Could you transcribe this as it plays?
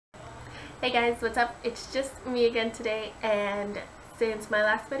Hey guys, what's up? It's just me again today, and since my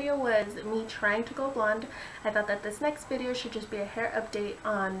last video was me trying to go blonde, I thought that this next video should just be a hair update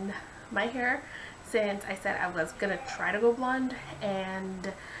on my hair, since I said I was gonna try to go blonde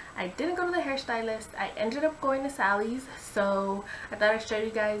and I didn't go to the hairstylist. I ended up going to Sally's, so I thought I'd show you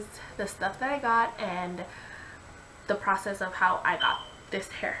guys the stuff that I got and the process of how I got this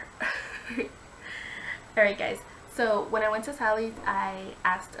hair. Alright guys, so when I went to Sally's, I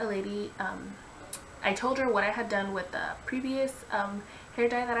asked a lady, I told her what I had done with the previous hair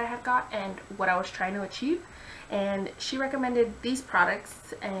dye that I had got and what I was trying to achieve, and she recommended these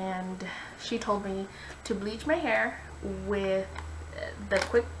products, and she told me to bleach my hair with the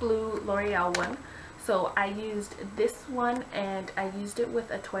Quick Blue L'Oreal one. So I used this one and I used it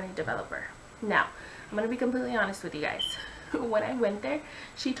with a 20 developer. Now, I'm going to be completely honest with you guys. When I went there,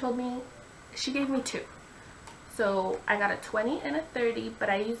 she gave me two. So I got a 20 and a 30, but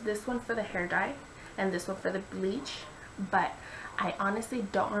I used this one for the hair dye and this one for the bleach. But I honestly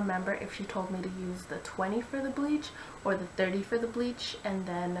don't remember if she told me to use the 20 for the bleach or the 30 for the bleach, and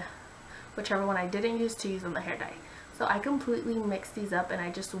then whichever one I didn't use to use on the hair dye. So I completely mixed these up and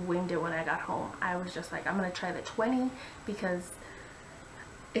I just winged it when I got home. I was just like, I'm gonna try the 20 because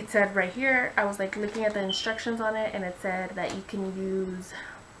it said right here, I was like looking at the instructions on it, and it said that you can use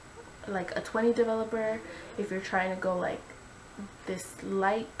like a 20 developer if you're trying to go like this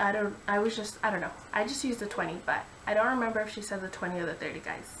light. I don't know, I just used the 20, but I don't remember if she said the 20 or the 30,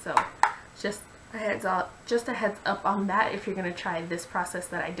 guys. So just a heads up on that if you're gonna try this process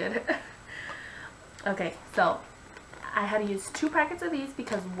that I did. Okay, so I had to use 2 packets of these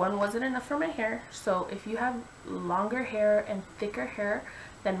because one wasn't enough for my hair. So if you have longer hair and thicker hair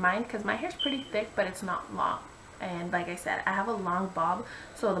than mine, because my hair's pretty thick but it's not long, and like I said, I have a long bob,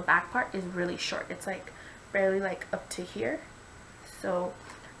 so the back part is really short. It's like barely like up to here. So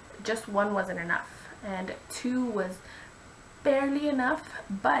just one wasn't enough, and 2 was barely enough,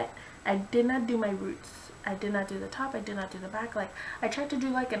 but I did not do my roots. I did not do the top, I did not do the back. Like I tried to do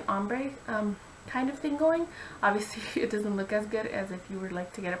like an ombre kind of thing going. Obviously it doesn't look as good as if you were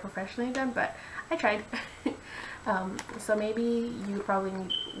like to get it professionally done, but I tried. So maybe you probably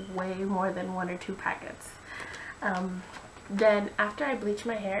need way more than 1 or 2 packets. Then after I bleached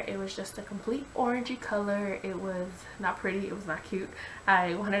my hair, it was just a complete orangey color. It was not pretty, it was not cute.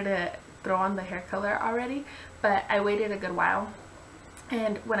 I wanted to throw on the hair color already, but I waited a good while.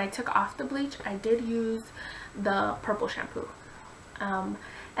 And when I took off the bleach, I did use the purple shampoo.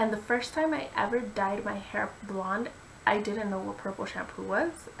 And the first time I ever dyed my hair blonde, I didn't know what purple shampoo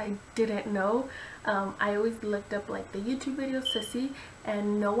was. I didn't know. I always looked up like the YouTube videos to see,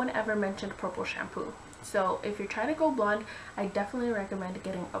 and no one ever mentioned purple shampoo. So if you're trying to go blonde, I definitely recommend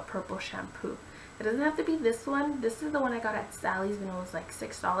getting a purple shampoo. It doesn't have to be this one. This is the one I got at Sally's when it was like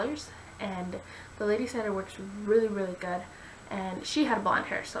 $6, and the lady said it works really, really good, and she had blonde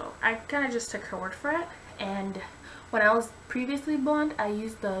hair, so I kind of just took her word for it. And when I was previously blonde, I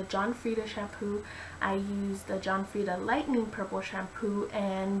used the John Frieda shampoo. I used the John Frieda Lightning Purple shampoo,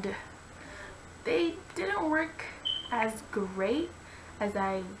 and they didn't work as great as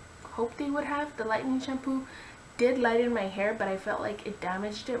I hoped they would have. The Lightning shampoo did lighten my hair, but I felt like it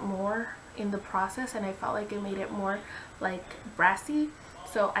damaged it more in the process, and I felt like it made it more like brassy,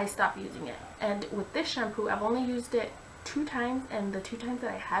 so I stopped using it. And with this shampoo, I've only used it 2 times, and the 2 times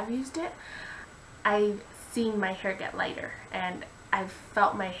that I have used it, I've seen my hair get lighter and I've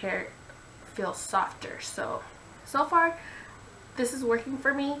felt my hair feel softer. So far this is working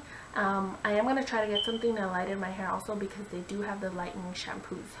for me. I am going to try to get something to lighten my hair also, because they do have the lightening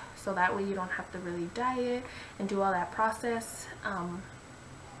shampoos, so that way you don't have to really dye it and do all that process.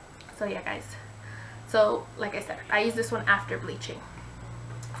 So yeah guys, so like I said, I used this one after bleaching,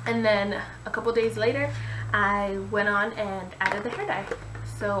 and then a couple days later I went on and added the hair dye.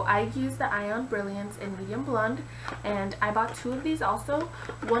 So I used the Ion Brilliance in medium blonde, and I bought 2 of these also.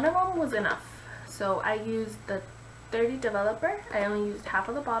 One of them was enough, so I used the 30 developer. I only used half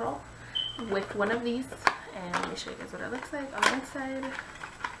of the bottle with one of these, and let me show you guys what it looks like on the inside.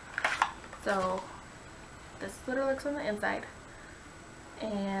 So this is what it looks on the inside,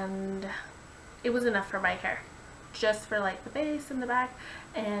 and it was enough for my hair, just for like the base and the back,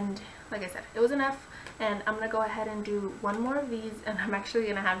 and like I said, it was enough. And I'm gonna go ahead and do 1 more of these, and I'm actually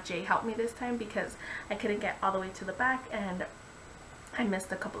gonna have Jay help me this time because I couldn't get all the way to the back and I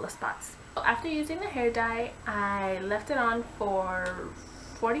missed a couple of spots. After using the hair dye, I left it on for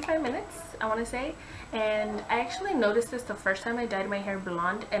 45 minutes, I want to say, and I actually noticed this the first time I dyed my hair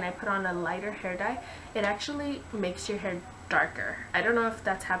blonde and I put on a lighter hair dye. It actually makes your hair darker. I don't know if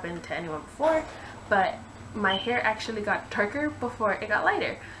that's happened to anyone before, but my hair actually got darker before it got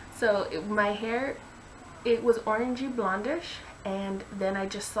lighter. So my hair, it was orangey blondish, and then I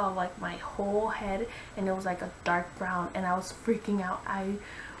just saw like my whole head and it was like a dark brown, and I was freaking out. I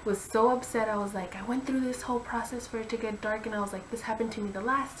was so upset. I was like, I went through this whole process for it to get dark, and I was like, this happened to me the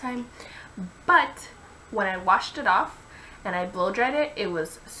last time. But when I washed it off and I blow dried it, it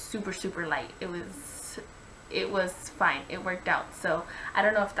was super light. It was fine. It worked out. So I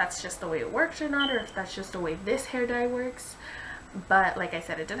don't know if that's just the way it works or not, or if that's just the way this hair dye works. But like I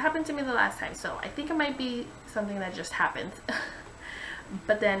said, it did happen to me the last time, so I think it might be something that just happens.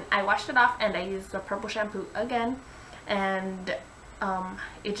 But then I washed it off and I used the purple shampoo again, and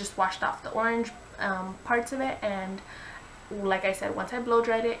it just washed off the orange parts of it. And like I said, once I blow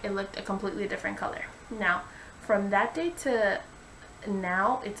dried it, it looked a completely different color. Now from that day to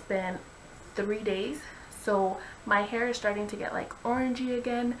now, it's been 3 days, so my hair is starting to get like orangey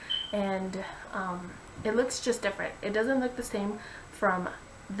again, and it looks just different. It doesn't look the same from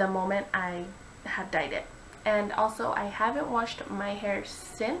the moment I had dyed it. And also, I haven't washed my hair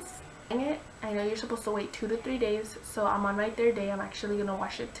since dyeing it. I know you're supposed to wait 2 to 3 days, so I'm on my 3rd day. I'm actually gonna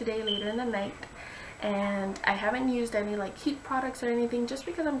wash it today later in the night. And I haven't used any like heat products or anything, just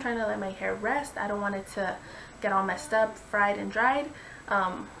because I'm trying to let my hair rest. I don't want it to get all messed up, fried and dried,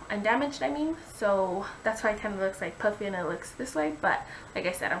 and damaged, I mean. So that's why it kind of looks like puffy and it looks this way. But like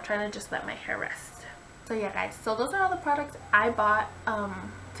I said, I'm trying to just let my hair rest. So yeah guys, so those are all the products I bought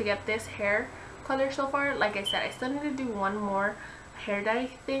to get this hair color so far. Like I said, I still need to do one more hair dye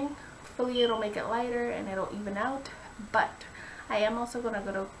thing. Hopefully it'll make it lighter and it'll even out. But I am also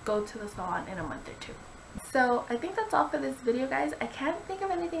gonna go to the salon in a month or 2. So I think that's all for this video, guys. I can't think of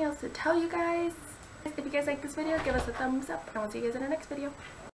anything else to tell you guys. If you guys like this video, give us a thumbs up, and I'll see you guys in the next video.